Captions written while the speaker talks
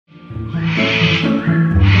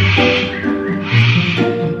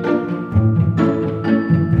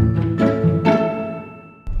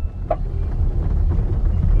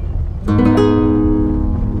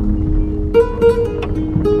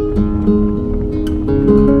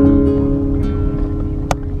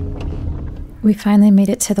We finally made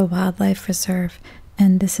it to the wildlife reserve,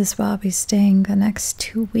 and this is where I'll be staying the next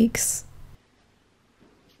 2 weeks.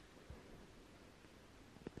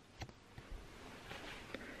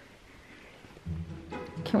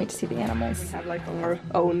 Can't wait to see the animals. We have like our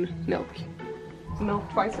own milk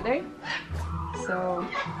twice a day. So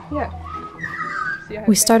yeah.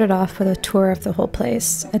 We started off with a tour of the whole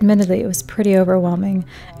place. Admittedly, it was pretty overwhelming,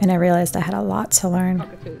 and I realized I had a lot to learn.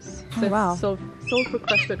 Cockatoos. Oh, wow. So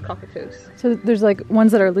requested cockatoos. So there's like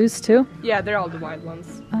ones that are loose too? Yeah, they're all the wild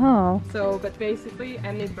ones. Oh. So, but basically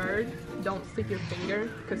any bird, don't stick your finger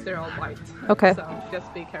because they're all white. Okay. So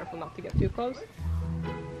just be careful not to get too close.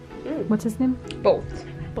 What's his name? Bolt.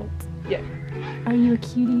 Bolt. Yeah. Are you a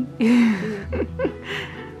cutie?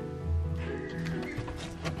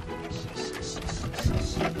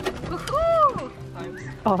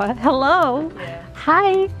 Oh, hello. Yeah.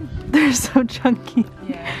 Hi. They're so chunky.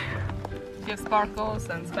 Yeah. You have sparkles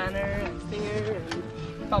and spanner and stinger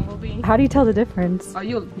and bumblebee. How do you tell the difference? Oh,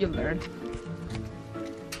 you'll learn.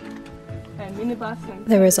 And minibus and...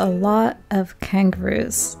 There was a lot of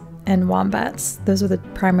kangaroos and wombats. Those were the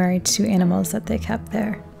primary two animals that they kept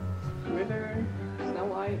there. River, Snow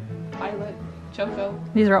White, Violet, Choco.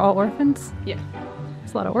 These are all orphans? Yeah.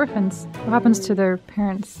 There's a lot of orphans. What happens to their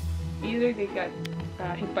parents? Either they got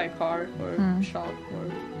hit by a car or shot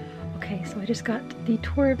or... Okay, so I just got the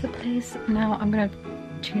tour of the place. Now I'm gonna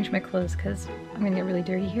change my clothes because I'm gonna get really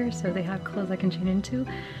dirty here, so they have clothes I can change into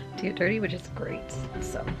to get dirty, which is great.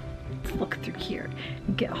 So let's look through here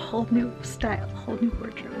and get a whole new style, a whole new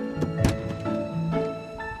wardrobe.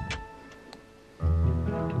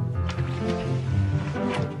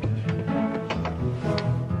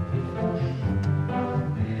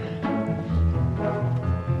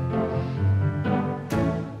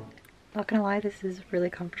 Not gonna lie, this is really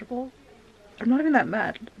comfortable. I'm not even that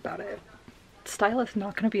mad about it. Style is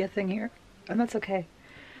not gonna be a thing here, and that's okay.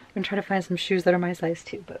 I'm gonna try to find some shoes that are my size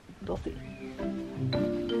too, but we'll see.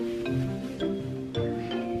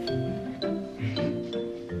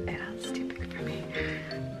 Yeah, it's too big for me.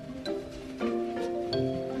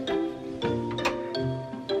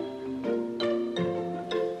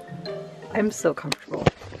 I'm so comfortable.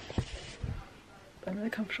 I'm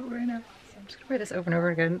really comfortable right now. I'm just gonna wear this over and over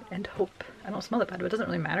again and hope I don't smell it bad, but it doesn't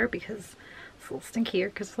really matter because it's a little stinky here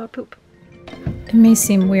because it's a lot of poop. It may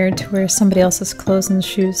seem weird to wear somebody else's clothes and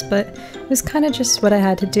shoes, but it was kind of just what I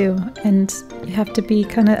had to do, and you have to be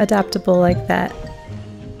kind of adaptable like that.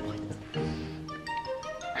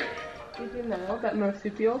 Did you know that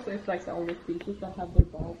marsupials is like the only species that have their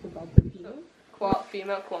balls above the penis?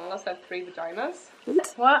 Female koalas have 3 vaginas.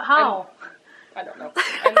 What? How? I don't know.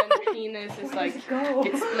 And then the penis is like,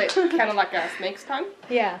 it's split, kind of like a snake's tongue.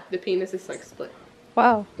 Yeah. The penis is like split.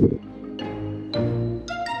 Wow.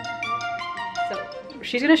 So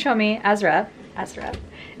she's gonna show me, Azra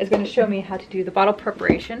is gonna show me how to do the bottle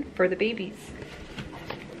preparation for the babies.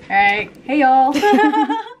 Alright, hey y'all.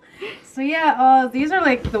 So yeah, these are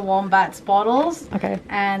like the wombats bottles. Okay.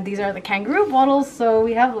 And these are the kangaroo bottles. So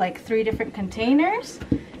we have like 3 different containers.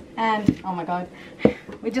 And oh my god,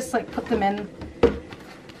 we just like put them in.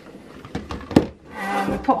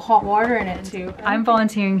 And we put hot water in it too. I'm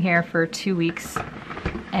volunteering here for 2 weeks,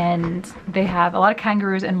 and they have a lot of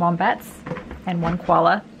kangaroos and wombats and 1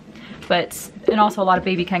 koala, and also a lot of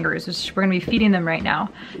baby kangaroos, which we're gonna be feeding them right now.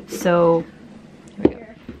 So here we go.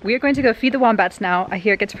 We are going to go feed the wombats now. I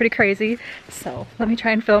hear it gets pretty crazy, so let me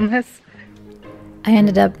try and film this. I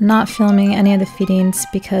ended up not filming any of the feedings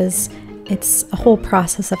because it's a whole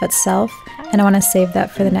process of itself, and I want to save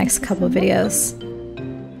that for the next couple of videos.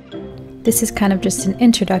 This is kind of just an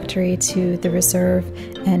introductory to the reserve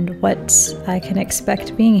and what I can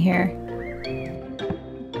expect being here.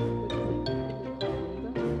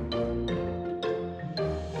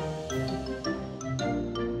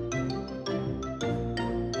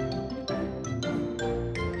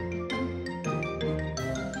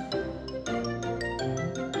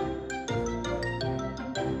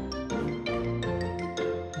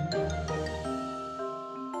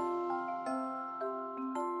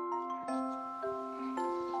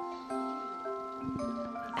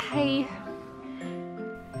 Hi.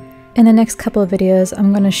 In the next couple of videos,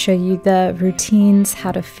 I'm going to show you the routines,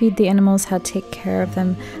 how to feed the animals, how to take care of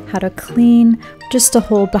them, how to clean, just a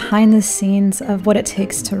whole behind the scenes of what it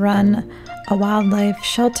takes to run a wildlife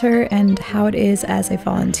shelter and how it is as a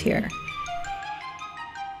volunteer.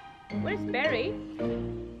 Where's Barry?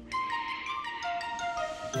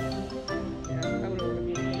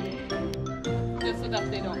 Just so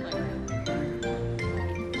that they don't like...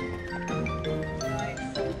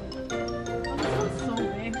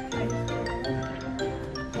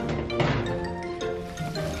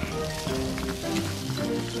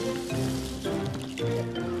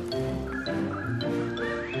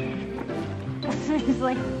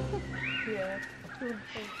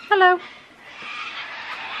 Hello.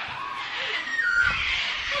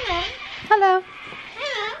 Hello.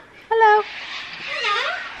 Hello.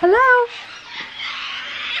 Hello.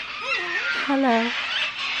 Hello.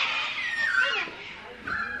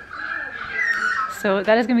 So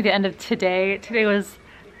that is gonna be the end of today. Today was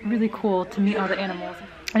really cool to meet all the animals.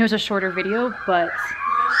 I know it was a shorter video, but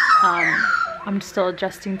I'm still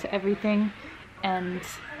adjusting to everything. And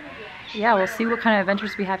yeah, we'll see what kind of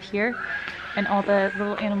adventures we have here and all the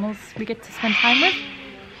little animals we get to spend time with.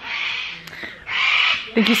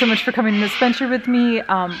 Thank you so much for coming on this adventure with me. Wait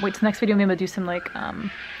till the next video, maybe I'll do some like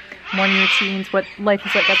morning routines, what life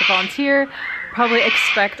is like as a volunteer. Probably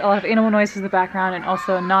expect a lot of animal noises in the background and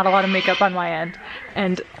also not a lot of makeup on my end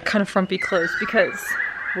and kind of frumpy clothes because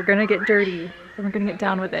we're gonna get dirty and we're gonna get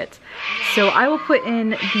down with it. So I will put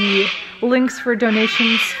in the links for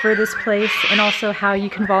donations for this place and also how you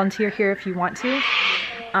can volunteer here if you want to.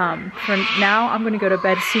 For now, I'm gonna go to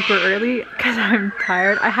bed super early because I'm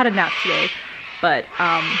tired. I had a nap today, but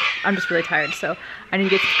I'm just really tired, so I need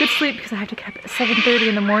to get good sleep because I have to get up at 7:30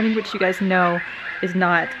 in the morning, which you guys know is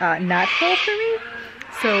not natural for me.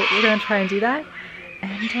 So we're gonna try and do that.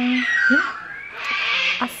 And yeah,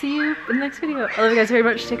 I'll see you in the next video. I love you guys very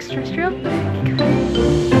much. Stay extraterrestrial.